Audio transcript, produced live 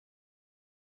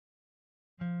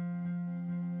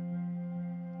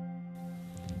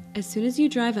As soon as you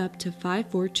drive up to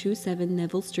 5427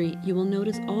 Neville Street, you will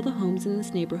notice all the homes in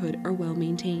this neighborhood are well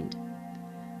maintained.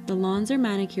 The lawns are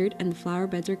manicured and the flower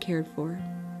beds are cared for.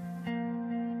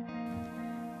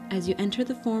 As you enter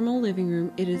the formal living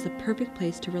room, it is a perfect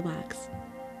place to relax.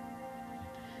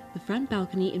 The front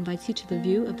balcony invites you to the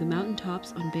view of the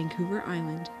mountaintops on Vancouver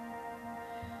Island.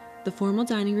 The formal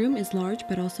dining room is large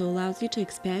but also allows you to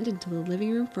expand into the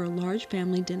living room for large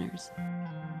family dinners.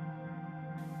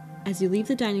 As you leave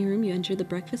the dining room, you enter the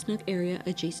breakfast nook area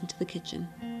adjacent to the kitchen.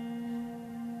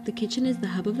 The kitchen is the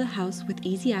hub of the house with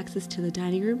easy access to the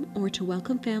dining room or to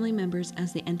welcome family members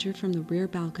as they enter from the rear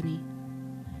balcony.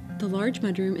 The large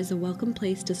mudroom is a welcome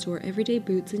place to store everyday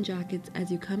boots and jackets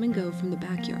as you come and go from the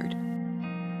backyard.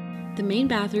 The main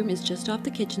bathroom is just off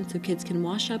the kitchen so kids can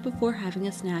wash up before having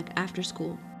a snack after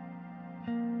school.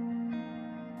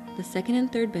 The second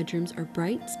and third bedrooms are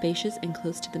bright, spacious, and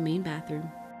close to the main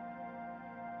bathroom.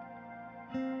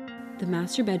 The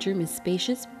master bedroom is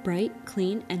spacious, bright,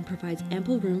 clean, and provides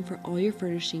ample room for all your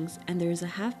furnishings, and there is a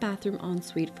half bathroom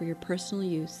ensuite for your personal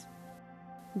use.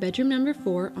 Bedroom number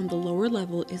 4 on the lower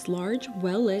level is large,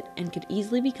 well lit, and could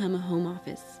easily become a home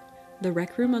office. The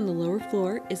rec room on the lower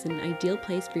floor is an ideal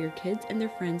place for your kids and their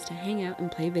friends to hang out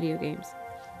and play video games.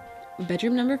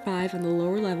 Bedroom number 5 on the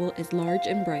lower level is large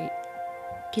and bright.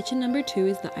 Kitchen number 2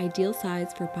 is the ideal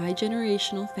size for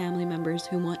bi-generational family members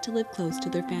who want to live close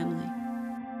to their family.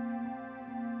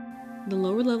 The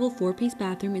lower level 4-piece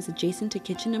bathroom is adjacent to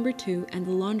kitchen number 2 and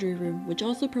the laundry room, which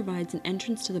also provides an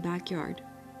entrance to the backyard.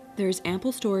 There is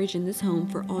ample storage in this home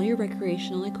for all your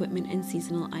recreational equipment and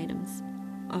seasonal items.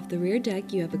 Off the rear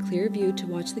deck, you have a clear view to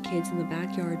watch the kids in the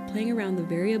backyard playing around the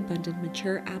very abundant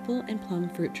mature apple and plum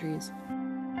fruit trees.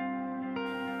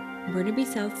 Burnaby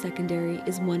South Secondary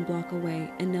is 1 block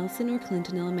away, and Nelson or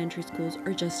Clinton Elementary Schools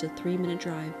are just a 3-minute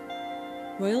drive.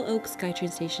 Royal Oak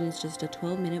SkyTrain Station is just a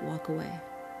 12-minute walk away.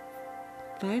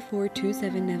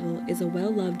 5427 Neville is a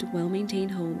well-loved, well-maintained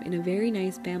home in a very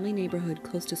nice family neighborhood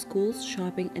close to schools,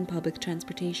 shopping, and public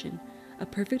transportation. A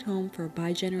perfect home for a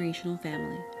bi-generational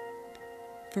family.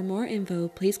 For more info,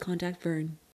 please contact Vern.